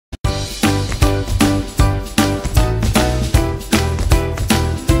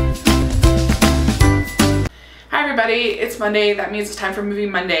everybody, it's Monday. That means it's time for Movie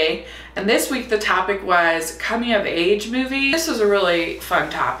Monday. And this week the topic was coming of age movies. This was a really fun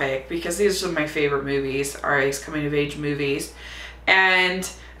topic because these are my favorite movies, are these coming of age movies. And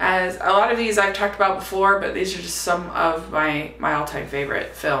as a lot of these I've talked about before, but these are just some of my all-time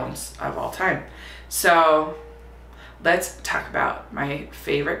favorite films of all time. So let's talk about my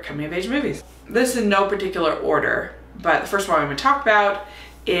favorite coming of age movies. This is in no particular order, but the first one I'm going to talk about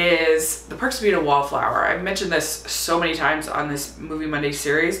is The Perks of Being a Wallflower. I've mentioned this so many times on this Movie Monday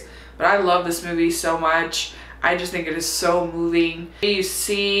series, but I love this movie so much. I just think it is so moving. You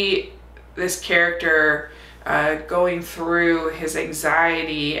see this character going through his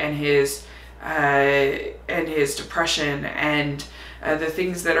anxiety and his depression and the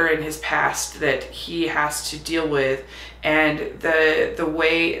things that are in his past that he has to deal with, and the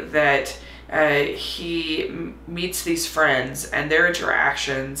way that he meets these friends and their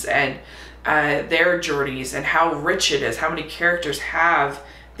interactions and their journeys, and how rich it is, how many characters have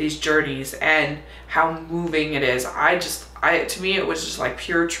these journeys and how moving it is. To me it was just like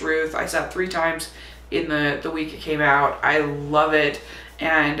pure truth. I saw it 3 times in the week it came out. I love it,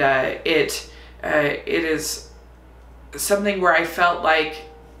 and it is something where I felt like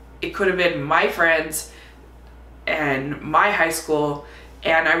it could have been my friends and my high school.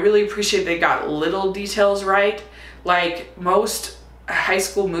 And I really appreciate they got little details right. Like most high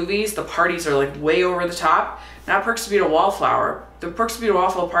school movies, the parties are like way over the top. Not Perks of Being a Wallflower. The Perks of Being a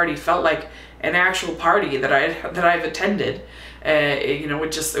Wallflower party felt like an actual party that I've attended. You know,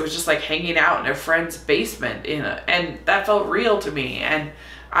 it was just like hanging out in a friend's basement, and that felt real to me. And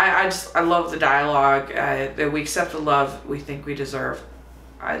I love the dialogue. That we accept the love we think we deserve.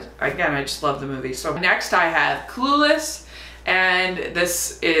 I just love the movie. So next I have Clueless. And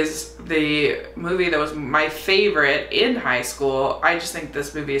this is the movie that was my favorite in high school. I just think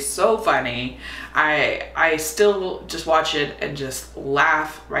this movie is so funny. I still just watch it and just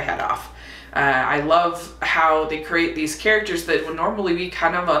laugh my head off. I love how they create these characters that would normally be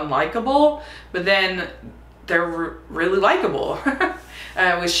kind of unlikable, but then they're really likable.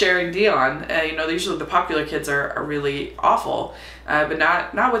 With Cher, Dion, you know, usually the popular kids are really awful, but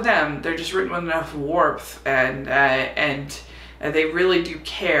not with them. They're just written with enough warmth, and they really do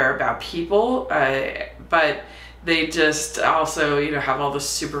care about people, but they just also, you know, have all the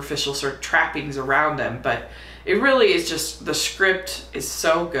superficial sort of trappings around them. But it really is just, the script is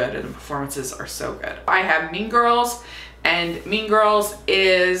so good and the performances are so good. I have Mean Girls, and Mean Girls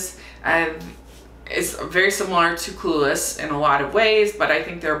is very similar to Clueless in a lot of ways, but I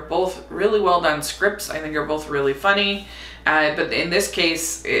think they're both really well done scripts. I think they're both really funny, but in this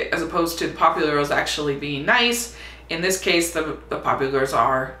case, as opposed to the popular girls actually being nice, in this case the popular girls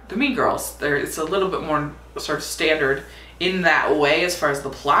are the mean girls. It's a little bit more sort of standard in that way as far as the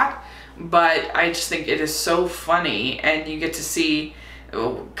plot, but I just think it is so funny, and you get to see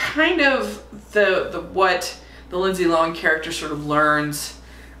kind of what the Lindsay Lohan character sort of learns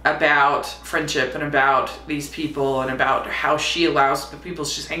about friendship and about these people and about how she allows the people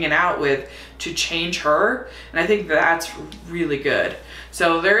she's hanging out with to change her. And I think that's really good.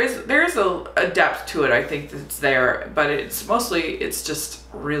 So there is a depth to it, I think, that's there, but it's just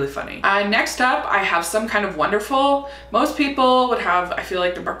really funny. Next up I have Some Kind of Wonderful. Most people would have, I feel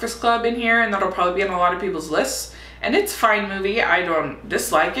like, The Breakfast Club in here, and that'll probably be on a lot of people's lists. And it's a fine movie. I don't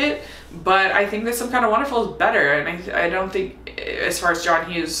dislike it, but I think that Some Kind of Wonderful is better. And I don't think, as far as John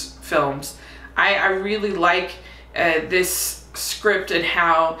Hughes films, I really like this script and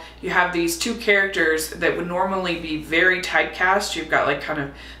how you have these 2 characters that would normally be very typecast. You've got like kind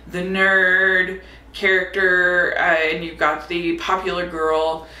of the nerd character, and you've got the popular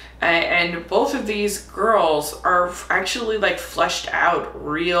girl, and both of these girls are actually like fleshed out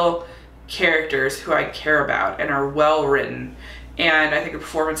real characters who I care about and are well written, and I think the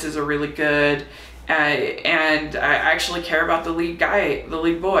performances are really good, and I actually care about the lead guy, the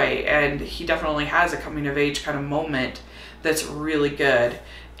lead boy, and he definitely has a coming of age kind of moment that's really good.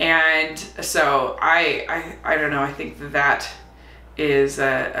 And so I don't know, I think that is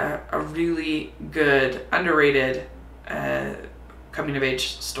a really good, underrated coming of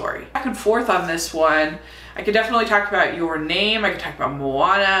age story. Back and forth on this one. I could definitely talk about Your Name. I could talk about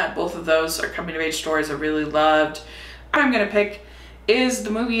Moana. Both of those are coming of age stories I really loved. What I'm gonna pick is the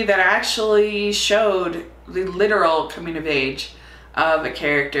movie that actually showed the literal coming of age of a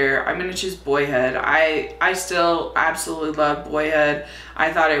character. I'm gonna choose Boyhood. I still absolutely love Boyhood.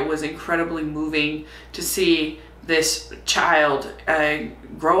 I thought it was incredibly moving to see this child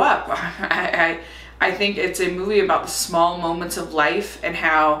grow up. I think it's a movie about the small moments of life and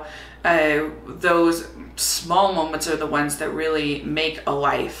how those small moments are the ones that really make a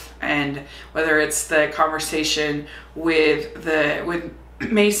life. And whether it's the conversation with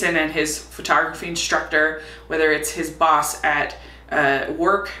Mason and his photography instructor, whether it's his boss at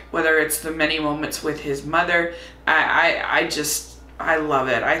work, whether it's the many moments with his mother, I love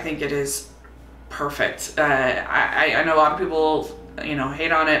it. I think it is perfect. I know a lot of people, you know,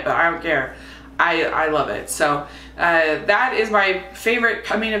 hate on it, but I don't care. I love it. So that is my favorite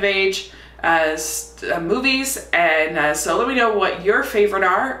coming of age movies, and so let me know what your favorite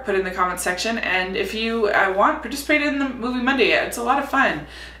are. Put in the comment section, and if you want, participate in the Movie Monday. It's a lot of fun.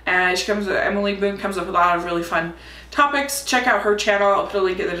 Emily Boone comes up with a lot of really fun topics. Check out her channel. I'll put a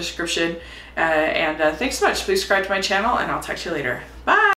link in the description. And thanks so much. Please subscribe to my channel, and I'll talk to you later. Bye!